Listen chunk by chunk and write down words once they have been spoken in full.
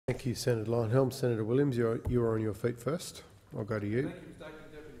Thank you, Senator Lionhelm. Senator Williams, you're on your feet first. I'll go to you. Thank you, Mr. Acting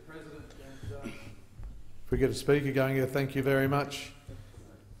Deputy President. And, if we get a speaker going here, thank you very much.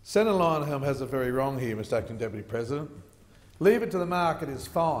 Senator Lionhelm has it very wrong here, Mr. Acting Deputy President. Leave it to the market is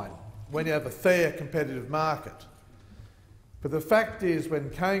fine when you have a fair, competitive market. But the fact is, when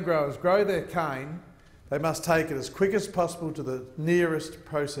cane growers grow their cane, they must take it as quick as possible to the nearest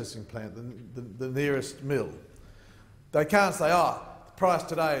processing plant, the nearest mill. They can't say, oh, the price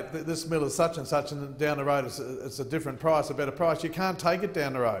today, this mill is such, and down the road it's a different price, a better price. You can't take it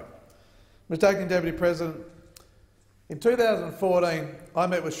down the road. Mr. Acting Deputy President, in 2014, I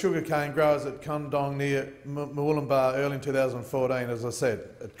met with sugarcane growers at Condong near Moolumbar early in 2014, as I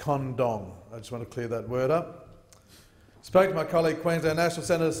said, at Condong. I just want to clear that word up. Spoke to my colleague, Queensland National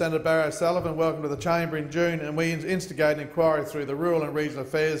Senator, Senator Barry O'Sullivan, welcome to the chamber in June, and we instigated an inquiry through the Rural and Regional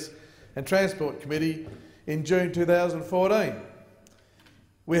Affairs and Transport Committee in June 2014.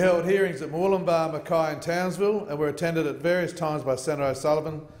 We held hearings at Moolumbar, Mackay and Townsville and were attended at various times by Senator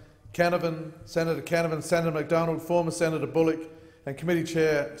O'Sullivan, Senator Canavan, Senator McDonald, former Senator Bullock and Committee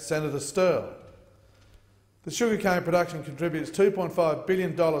Chair Senator Stirl. The sugarcane production contributes $2.5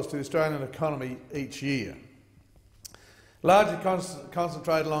 billion to the Australian economy each year. Largely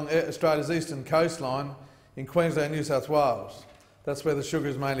concentrated along Australia's eastern coastline in Queensland and New South Wales. That's where the sugar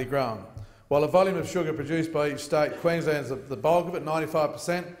is mainly grown. While the volume of sugar produced by each state, Queensland is the bulk of it,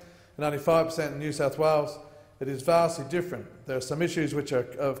 95%, and only 5% in New South Wales, it is vastly different. There are some issues which are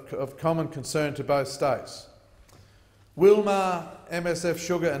of common concern to both states. Wilmar, MSF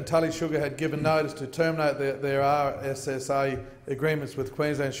Sugar and Tully Sugar had given notice to terminate their RSSA agreements with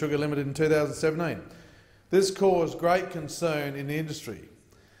Queensland Sugar Limited in 2017. This caused great concern in the industry.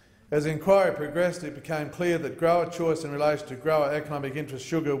 As the inquiry progressed, it became clear that grower choice in relation to grower economic interest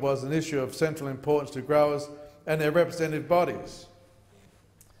sugar was an issue of central importance to growers and their representative bodies.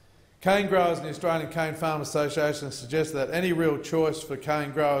 Cane growers and the Australian Cane Farmers Association suggested that any real choice for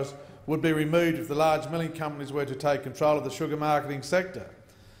cane growers would be removed if the large milling companies were to take control of the sugar marketing sector.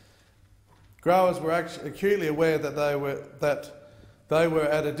 Growers were acutely aware that they were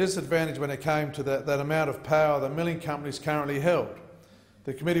at a disadvantage when it came to that amount of power the milling companies currently held.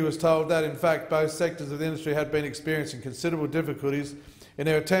 The committee was told that, in fact, both sectors of the industry had been experiencing considerable difficulties in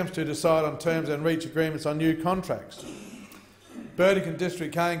their attempts to decide on terms and reach agreements on new contracts. Burdekin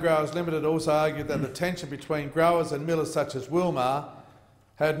District Cane Growers Limited also argued that the tension between growers and millers such as Wilmar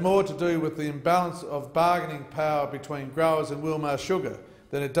had more to do with the imbalance of bargaining power between growers and Wilmar Sugar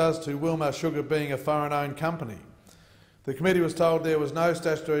than it does to Wilmar Sugar being a foreign-owned company. The committee was told there was no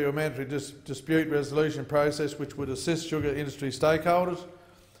statutory or mandatory dispute resolution process which would assist sugar industry stakeholders,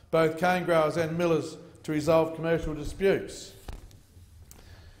 both cane growers and millers, to resolve commercial disputes.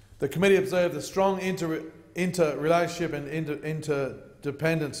 The committee observed the strong interrelationship and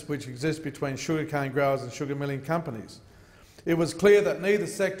interdependence which exists between sugarcane growers and sugar milling companies. It was clear that neither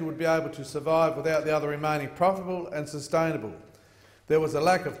sector would be able to survive without the other remaining profitable and sustainable. There was a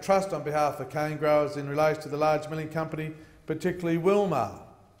lack of trust on behalf of cane growers in relation to the large milling company, particularly Wilmar.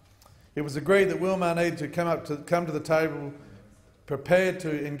 It was agreed that Wilmar needed to come to the table prepared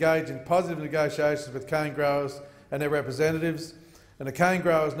to engage in positive negotiations with cane growers and their representatives, and the cane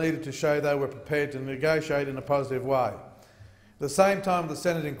growers needed to show they were prepared to negotiate in a positive way. At the same time of the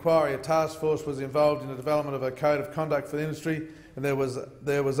Senate inquiry, a task force was involved in the development of a code of conduct for the industry, and there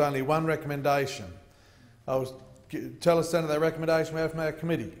was only one recommendation. Tell us, Senator, that recommendation we have from our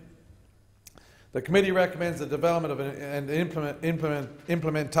committee. The committee recommends the development of and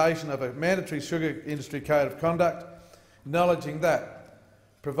implementation of a mandatory sugar industry code of conduct, acknowledging that,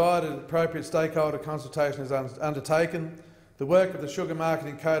 provided appropriate stakeholder consultation is undertaken, the work of the Sugar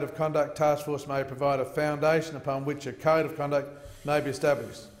Marketing Code of Conduct Task Force may provide a foundation upon which a code of conduct may be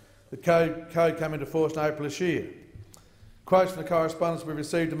established. The code came into force in April this year. Quotes from the correspondence we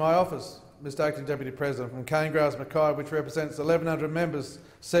received in my office, Mr Acting Deputy President, from Cane Growers Mackay, which represents 1,100 members,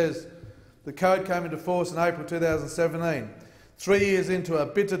 says the code came into force in April 2017, 3 years into a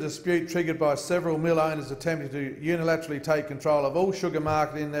bitter dispute triggered by several mill owners attempting to unilaterally take control of all sugar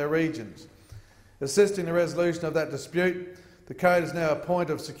marketing in their regions. Assisting the resolution of that dispute, the code is now a point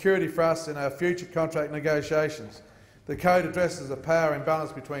of security for us in our future contract negotiations. The code addresses the power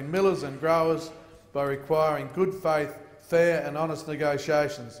imbalance between millers and growers by requiring good faith, fair and honest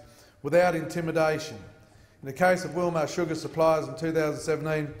negotiations, without intimidation. In the case of Wilmar Sugar Suppliers in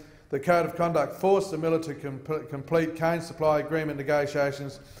 2017, the Code of Conduct forced the miller to complete cane supply agreement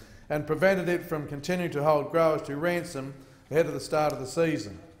negotiations and prevented it from continuing to hold growers to ransom ahead of the start of the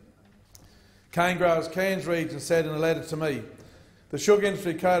season. Cane Growers Cairns region said in a letter to me, The Sugar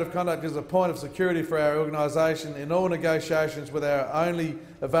Industry Code of Conduct is a point of security for our organisation in all negotiations with our only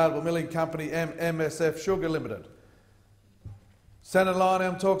available milling company, MSF Sugar Limited. Senator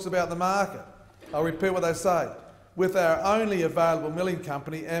Lionelm talks about the market. I'll repeat what they say. With our only available milling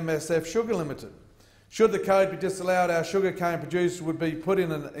company, MSF Sugar Limited. Should the code be disallowed, our sugarcane producers would be put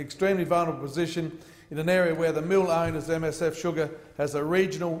in an extremely vulnerable position in an area where the mill owners, MSF Sugar, has a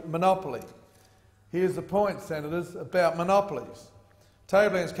regional monopoly. Here's the point, Senators, about monopolies.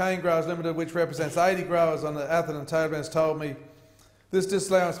 Tablelands Cane Growers Limited, which represents 80 growers on the Atherton Tablelands, told me this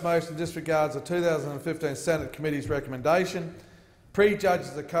disallowance motion disregards the 2015 Senate Committee's recommendation,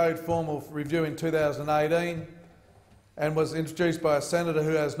 prejudges the code formal review in 2018 and was introduced by a senator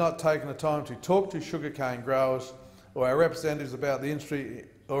who has not taken the time to talk to sugarcane growers or our representatives about the industry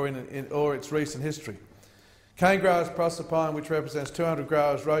or its recent history. Cane Growers Proserpine, which represents 200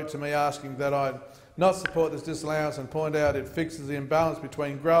 growers, wrote to me asking that I not support this disallowance and point out it fixes the imbalance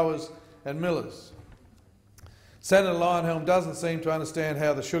between growers and millers. Senator Lionelm doesn't seem to understand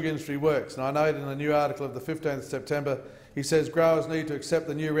how the sugar industry works, and I noted in a new article of the 15th of September he says growers need to accept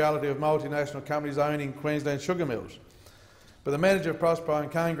the new reality of multinational companies owning Queensland sugar mills. But the manager of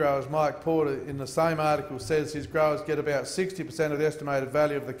Proserpine Cane Growers, Mike Porter, in the same article says his growers get about 60% of the estimated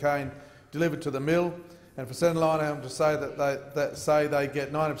value of the cane delivered to the mill, and for Senator Lionelm to say that they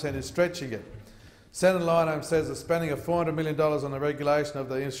get 90% is stretching it. Senator Lionelm says the spending of $400 million on the regulation of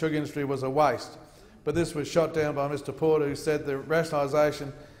the sugar industry was a waste, but this was shot down by Mr Porter, who said the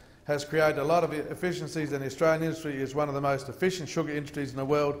rationalisation has created a lot of efficiencies and the Australian industry is one of the most efficient sugar industries in the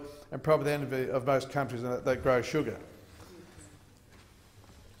world and probably the envy of most countries that grow sugar.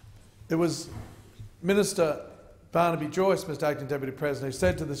 It was Minister Barnaby Joyce, Mr Acting Deputy President, who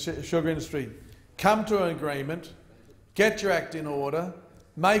said to the sugar industry, come to an agreement, get your act in order,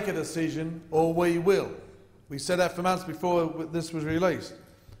 make a decision, or we will. We said that for months before this was released.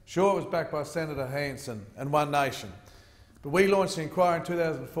 Sure, it was backed by Senator Hanson and One Nation. But we launched the inquiry in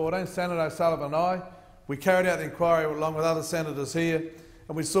 2014, Senator O'Sullivan and I. We carried out the inquiry along with other senators here,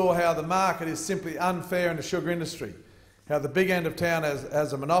 and we saw how the market is simply unfair in the sugar industry, how the big end of town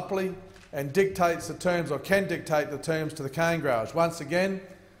has a monopoly and dictates the terms, or can dictate the terms, to the cane growers. Once again,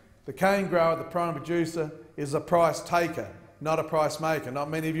 the cane grower, the prime producer, is a price taker, not a price maker. Not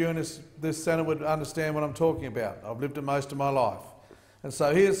many of you in this Senate would understand what I'm talking about. I've lived it most of my life. And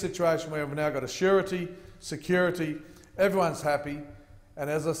so here's a situation where we've now got a surety, security, everyone's happy, and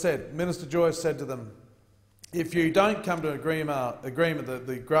as I said, Minister Joyce said to them, if you don't come to an agreement,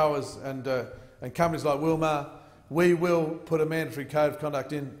 the growers and companies like Wilmar, we will put a mandatory code of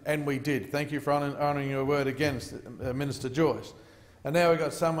conduct in, and we did. Thank you for honouring your word again, Minister Joyce. And now we've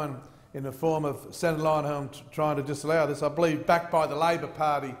got someone in the form of Senator Lionelm trying to disallow this, I believe backed by the Labor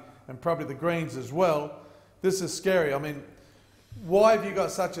Party and probably the Greens as well. This is scary. I mean, why have you got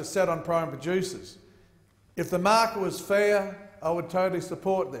such a set on prime producers? If the market was fair, I would totally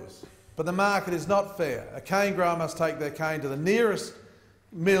support this. But the market is not fair. A cane grower must take their cane to the nearest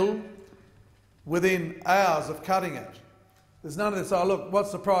mill within hours of cutting it. There's none of this, oh look,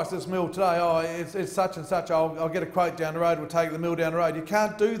 what's the price of this mill today? Oh, it's such and such, I'll get a quote down the road, we'll take the mill down the road. You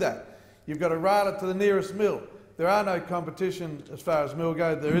can't do that. You've got to rail it to the nearest mill. There are no competition as far as mill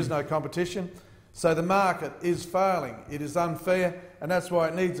go, there is no competition. So the market is failing, it is unfair, and that's why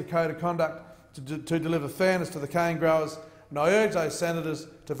it needs a code of conduct to deliver fairness to the cane growers. And I urge those senators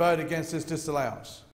to vote against this disallowance.